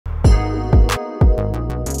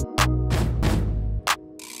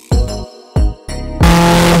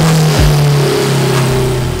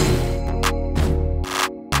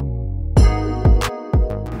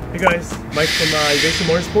Mike from IONIQ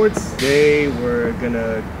Motorsports. Today we're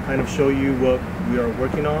gonna kind of show you what we are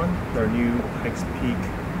working on, our new Pikes Peak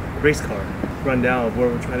race car. Rundown of what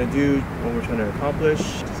we're trying to do, what we're trying to accomplish,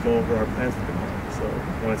 just go over our plans for the car. So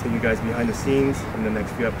I want to take you guys behind the scenes in the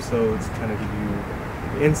next few episodes, kind of give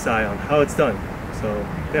you insight on how it's done. So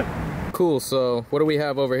yeah. Cool, so what do we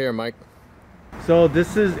have over here, Mike? So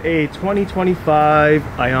this is a 2025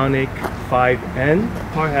 IONIQ 5N.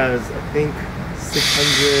 The car has, I think, a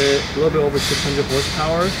little bit over 600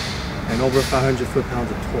 horsepower and over 500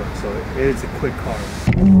 foot-pounds of torque. So it is a quick car.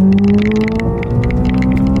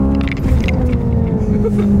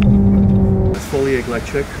 It's fully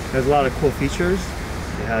electric. It has a lot of cool features.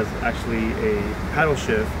 It has actually a paddle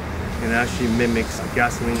shift and it actually mimics a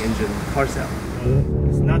gasoline engine car sound.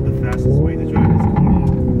 It's not the fastest way to drive this car.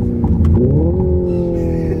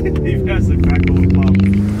 It has a crackle and pop.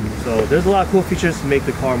 So there's a lot of cool features to make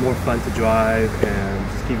the car more fun to drive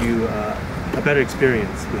and just give you a better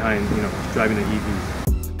experience behind, driving an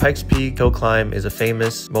EV. Pikes Peak Hill Climb is a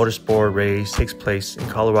famous motorsport race. Takes place in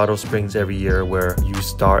Colorado Springs every year, where you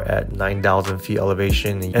start at 9,000 feet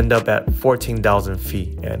elevation and end up at 14,000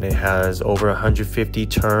 feet, and it has over 150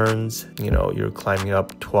 turns. You're climbing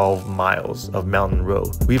up 12 miles of mountain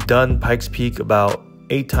road. We've done Pikes Peak about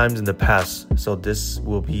 8 times in the past, so this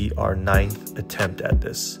will be our 9th attempt at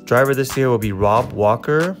this. Driver this year will be Rob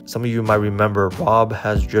Walker. Some of you might remember Rob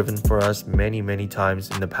has driven for us many times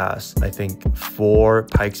in the past. I think 4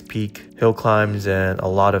 Pikes Peak hill climbs and a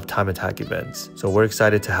lot of time attack events. So we're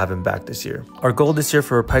excited to have him back this year. Our goal this year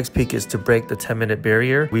for Pikes Peak is to break the 10-minute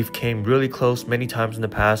barrier. We've came really close many times in the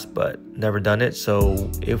past, but never done it.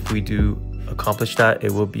 So if we do accomplish that,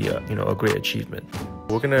 it will be a great achievement.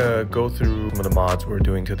 We're gonna go through some of the mods we're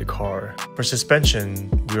doing to the car. For suspension,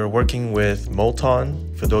 we are working with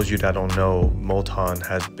Molton. For those of you that don't know, Molton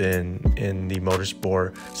has been in the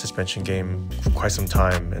motorsport suspension game for quite some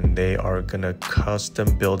time, and they are gonna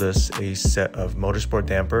custom build us a set of motorsport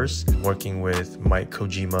dampers. Working with Mike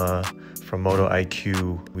Kojima from Moto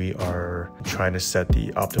IQ, we are trying to set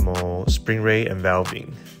the optimal spring rate and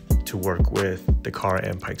valving to work with the car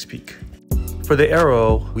and Pikes Peak. For the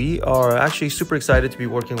aero, we are actually super excited to be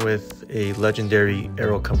working with a legendary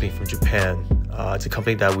aero company from Japan. It's a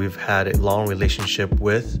company that we've had a long relationship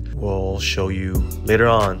with. We'll show you later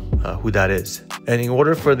on who that is. And in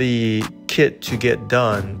order for the kit to get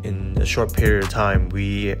done in a short period of time,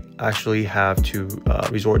 we actually have to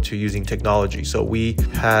resort to using technology. So we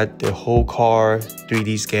had the whole car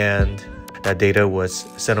 3D scanned. That data was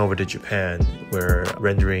sent over to Japan, where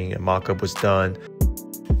rendering and mock-up was done.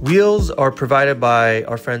 Wheels are provided by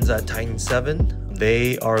our friends at Titan 7.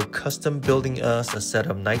 They are custom building us a set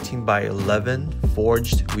of 19x11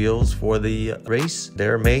 forged wheels for the race.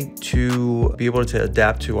 They're made to be able to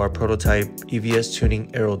adapt to our prototype EVS tuning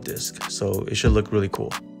aero disc, so it should look really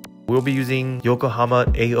cool. We'll be using Yokohama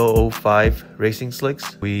A005 racing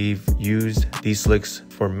slicks. We've used these slicks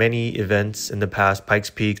for many events in the past, Pikes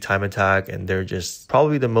Peak, Time Attack, and they're just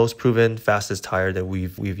probably the most proven, fastest tire that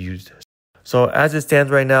we've used. So as it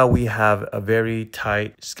stands right now, we have a very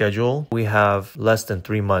tight schedule. We have less than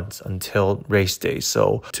 3 months until race day.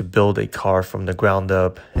 So to build a car from the ground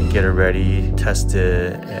up and get it ready, test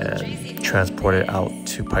it, and transport it out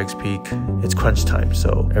to Pikes Peak, it's crunch time.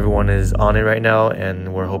 So everyone is on it right now,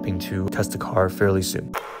 and we're hoping to test the car fairly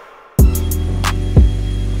soon.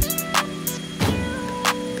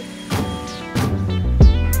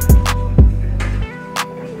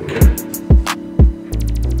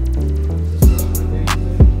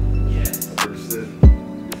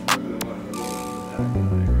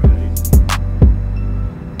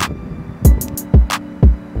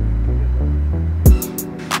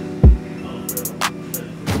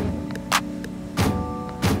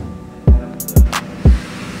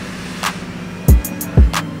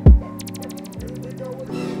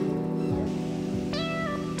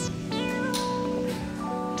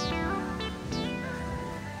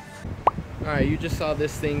 Alright, you just saw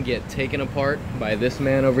this thing get taken apart by this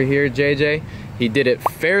man over here, JJ. He did it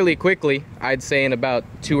fairly quickly, I'd say in about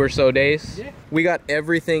 2 or so days. Yeah. We got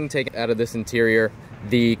everything taken out of this interior.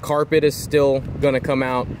 The carpet is still gonna come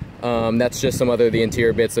out. That's just some other of the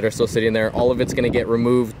interior bits that are still sitting there. All of it's gonna get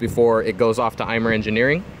removed before it goes off to Eimer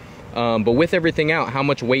Engineering. But with everything out, how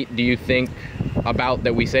much weight do you think about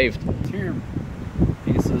that we saved? Interior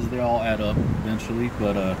pieces, they all add up eventually,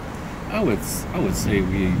 but I would say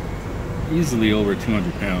we easily over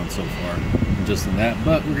 200 pounds so far just in that,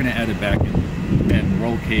 but we're going to add it back in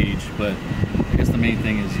roll cage. But I guess the main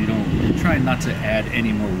thing is you're trying not to add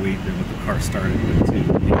any more weight than what the car started with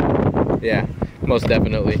too. Yeah, most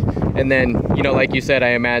definitely. And then, you know, like you said, I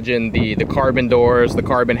imagine the carbon doors, the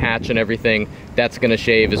carbon hatch and everything, that's gonna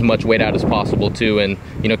shave as much weight out as possible too, and,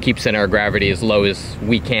 you know, keep center of gravity as low as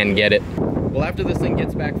we can get it. Well, after this thing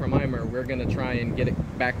gets back from Eimer, we're gonna try and get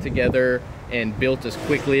it back together and built as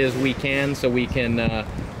quickly as we can, so we can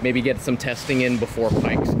maybe get some testing in before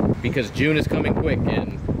Pikes, because June is coming quick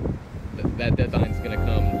and that deadline's gonna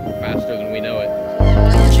come faster than we know it.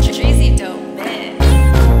 Drizzy dope mix.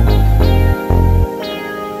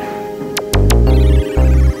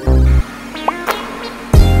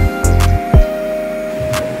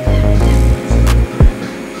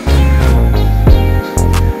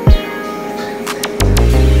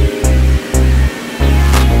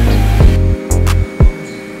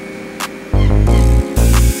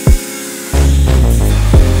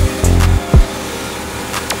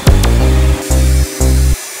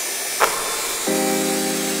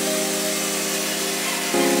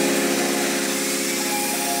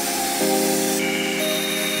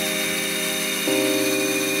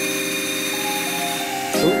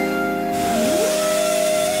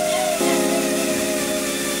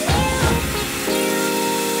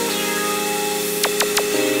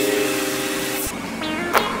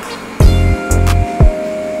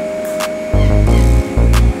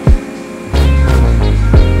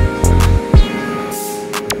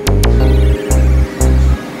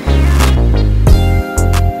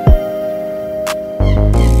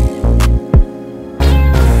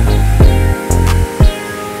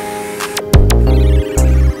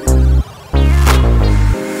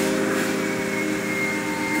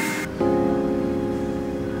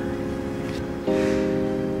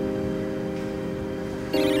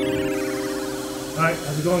 Alright,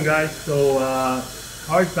 how's it going, guys? So,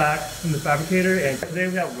 car's back from the fabricator, and today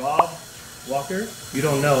we have Rob Walker. You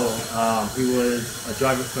don't know, he was a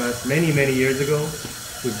driver for us many, many years ago.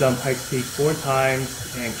 We've done Pikes Peak 4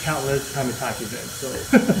 times and countless time attack events. So,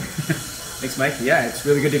 thanks, Mike. Yeah, it's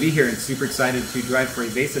really good to be here and super excited to drive for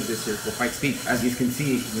Evasive this year for Pikes Peak. As you can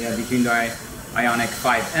see, we have the Hyundai IONIQ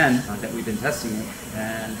 5N that we've been testing it,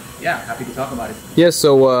 and yeah, happy to talk about it. Yeah,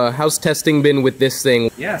 so how's testing been with this thing?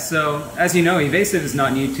 Yeah, so as you know, Evasive is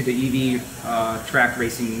not new to the EV track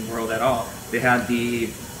racing world at all. They had the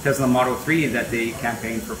Tesla Model 3 that they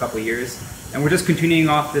campaigned for a couple of years, and we're just continuing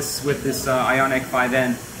off this with this IONIQ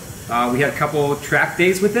 5N. We had a couple track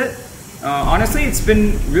days with it. Honestly, it's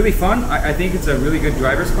been really fun. I think it's a really good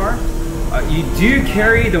driver's car. You do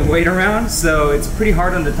carry the weight around, so it's pretty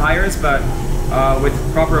hard on the tires, but with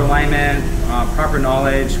proper alignment, proper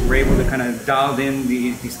knowledge, we're able to kind of dial in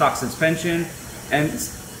the stock suspension. And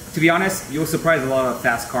to be honest, you'll surprise a lot of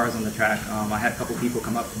fast cars on the track. I had a couple people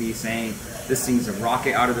come up to me saying this thing's a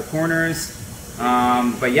rocket out of the corners.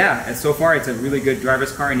 But yeah, and so far it's a really good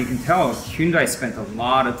driver's car, and you can tell Hyundai spent a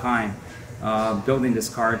lot of time building this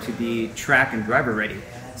car to be track and driver ready.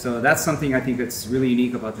 So that's something I think that's really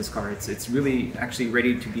unique about this car. It's really actually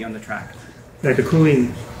ready to be on the track. like the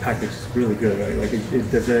cooling package is really good, right? Like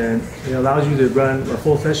it allows you to run a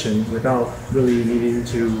full session without really needing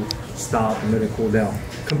to stop and let it cool down,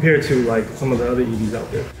 compared to like some of the other EVs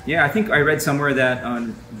out there. Yeah, I think I read somewhere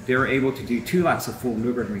that they're able to do 2 laps of full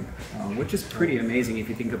Nürburgring, which is pretty amazing if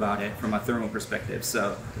you think about it from a thermal perspective.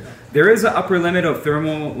 So there is an upper limit of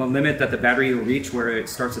thermal limit that the battery will reach where it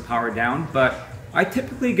starts to power down, but I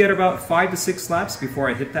typically get about 5 to 6 laps before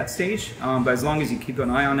I hit that stage. But as long as you keep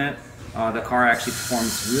an eye on it, the car actually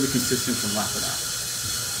performs really consistent from lap to lap.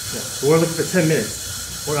 Yeah, so we're looking for 10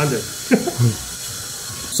 minutes or under.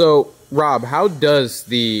 So, Rob, how does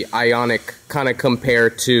the IONIQ kind of compare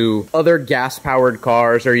to other gas-powered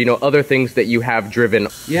cars or, other things that you have driven?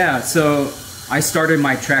 Yeah, so I started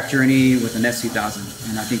my track journey with an S2000,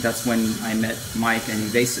 and I think that's when I met Mike and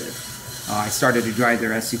Evasive. I started to drive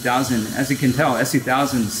their S2000. As you can tell,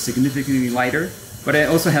 S2000 is significantly lighter, but it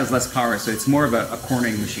also has less power, so it's more of a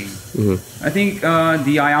cornering machine. Mm-hmm. I think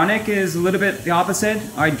the IONIQ is a little bit the opposite.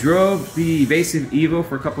 I drove the Evasive Evo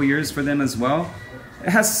for a couple years for them as well. It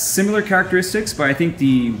has similar characteristics, but I think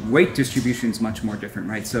the weight distribution is much more different,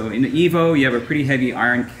 right? So in the Evo, you have a pretty heavy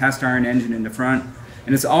cast iron engine in the front,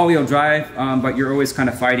 and it's all-wheel drive, but you're always kind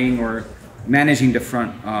of fighting or managing the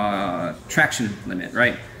front traction limit,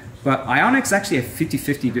 right? But IONIQ's actually a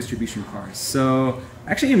 50-50 distribution car. So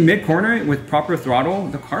actually in mid-corner with proper throttle,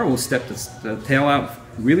 the car will step the tail out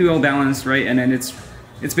really well balanced, right? And then it's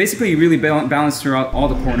basically really balanced throughout all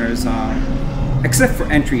the corners, except for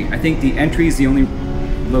entry. I think the entry is the only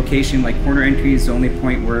location, like corner entry is the only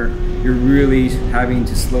point where you're really having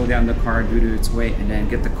to slow down the car due to its weight and then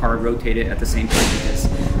get the car rotated at the same time, because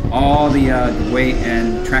all the weight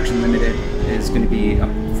and traction limited is going to be up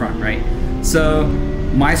front, right? So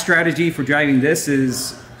My strategy for driving this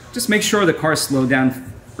is just make sure the car's slowed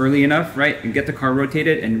down early enough, right? And get the car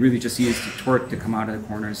rotated and really just use the torque to come out of the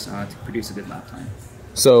corners to produce a good lap time.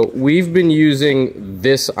 So we've been using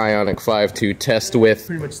this IONIQ 5 to test with.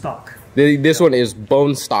 Pretty much stock. This one is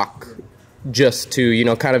bone stock, just to, you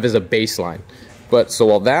know, kind of as a baseline. But so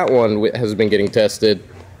while that one has been getting tested,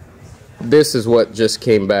 this is what just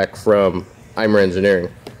came back from Eimer Engineering.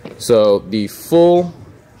 So the full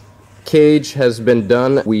cage has been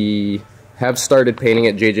done. We have started painting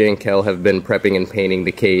it. JJ and Kel have been prepping and painting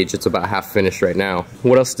the cage. It's about half finished right now.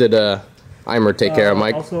 What else did Eimer take care of,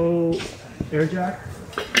 Mike? Also, air jack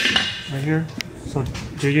right here. So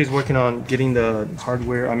JJ's working on getting the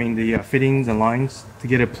hardware, the fittings and lines to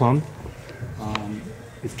get it plumbed.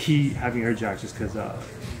 It's key having air jacks just because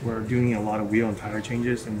we're doing a lot of wheel and tire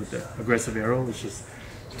changes, and with the aggressive aero, it's just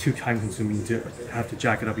too time consuming to have to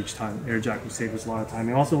jack it up each time. Air jack will save us a lot of time.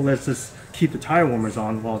 It also lets us keep the tire warmers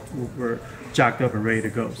on while we're jacked up and ready to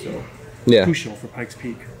go. So yeah, crucial for Pikes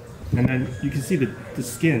Peak. And then you can see the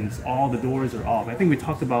skins, all the doors are off. I think we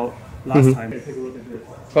talked about last time. Take a look at this.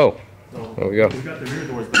 Oh, so there we go. We've got the rear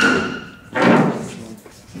doors back.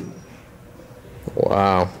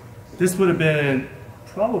 Wow. This would have been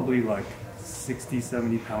probably like 60,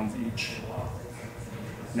 70 pounds each.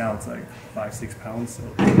 Now it's like 5-6 pounds. So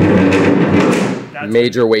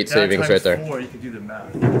major weight savings right there. You can do the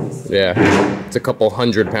math. Yeah, it's a couple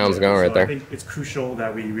 100 pounds gone right there. I think it's crucial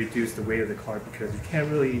that we reduce the weight of the car because you can't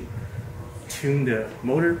really tune the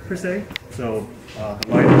motor per se. So the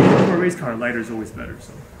lighter, for a race car, lighter is always better.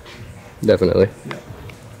 So definitely. Yeah.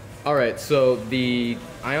 All right, so the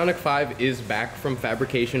IONIQ 5 is back from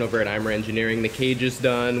fabrication over at Eimer Engineering. The cage is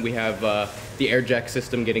done. We have the air jack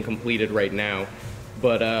system getting completed right now.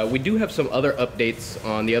 But we do have some other updates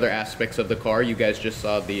on the other aspects of the car. You guys just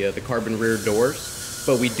saw the carbon rear doors.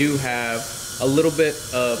 But we do have a little bit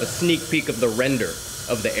of a sneak peek of the render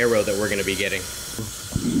of the aero that we're going to be getting.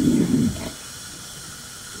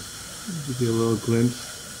 Give you a little glimpse.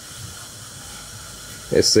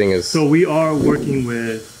 This thing is... So we are working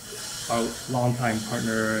with our longtime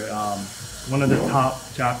partner, one of the top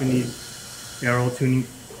Japanese aero tuning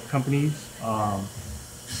companies. I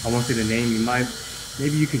won't say the name.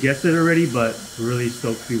 Maybe you could guess it already, but we're really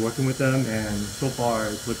stoked to be working with them. And so far,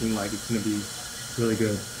 it's looking like it's going to be really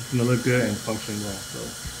good. It's going to look good and function well.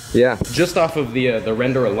 So. Yeah, just off of the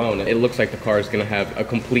render alone, it looks like the car is going to have a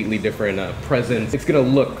completely different presence. It's going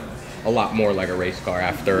to look a lot more like a race car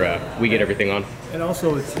after we get everything on. And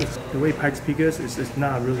also, it's the way Pikes Peak is, it's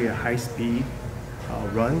not really a high-speed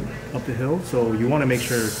run up the hill. So you want to make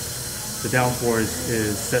sure the downforce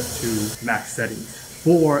is set to max settings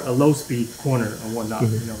for a low-speed corner and whatnot.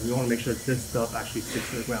 You know, you want to make sure that this stuff actually sticks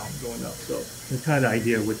to the ground going up. So that's kind of the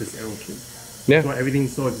idea with this aero kit. Yeah. So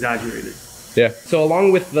everything's so exaggerated. Yeah. So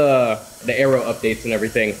along with the aero updates and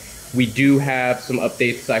everything, we do have some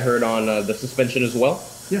updates I heard on the suspension as well.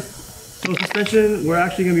 Yeah. So suspension, we're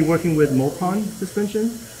actually going to be working with Mopon suspension.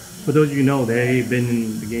 For those of you who know, they've been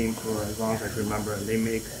in the game for as long as I can remember, and they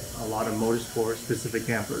make a lot of motorsport specific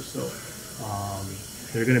dampers. So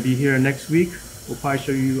they're going to be here next week. We'll probably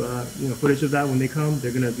show you footage of that when they come.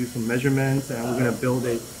 They're going to do some measurements, and we're going to build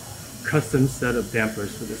a custom set of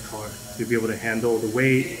dampers for this car to be able to handle the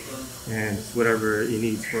weight and whatever it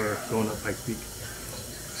needs for going up Pikes Peak.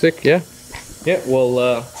 Sick, yeah. Yeah,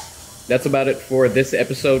 well, that's about it for this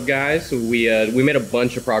episode, guys. We made a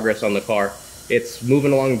bunch of progress on the car. It's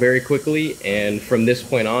moving along very quickly, and from this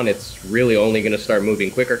point on, it's really only going to start moving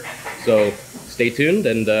quicker. So stay tuned,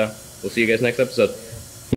 and we'll see you guys next episode.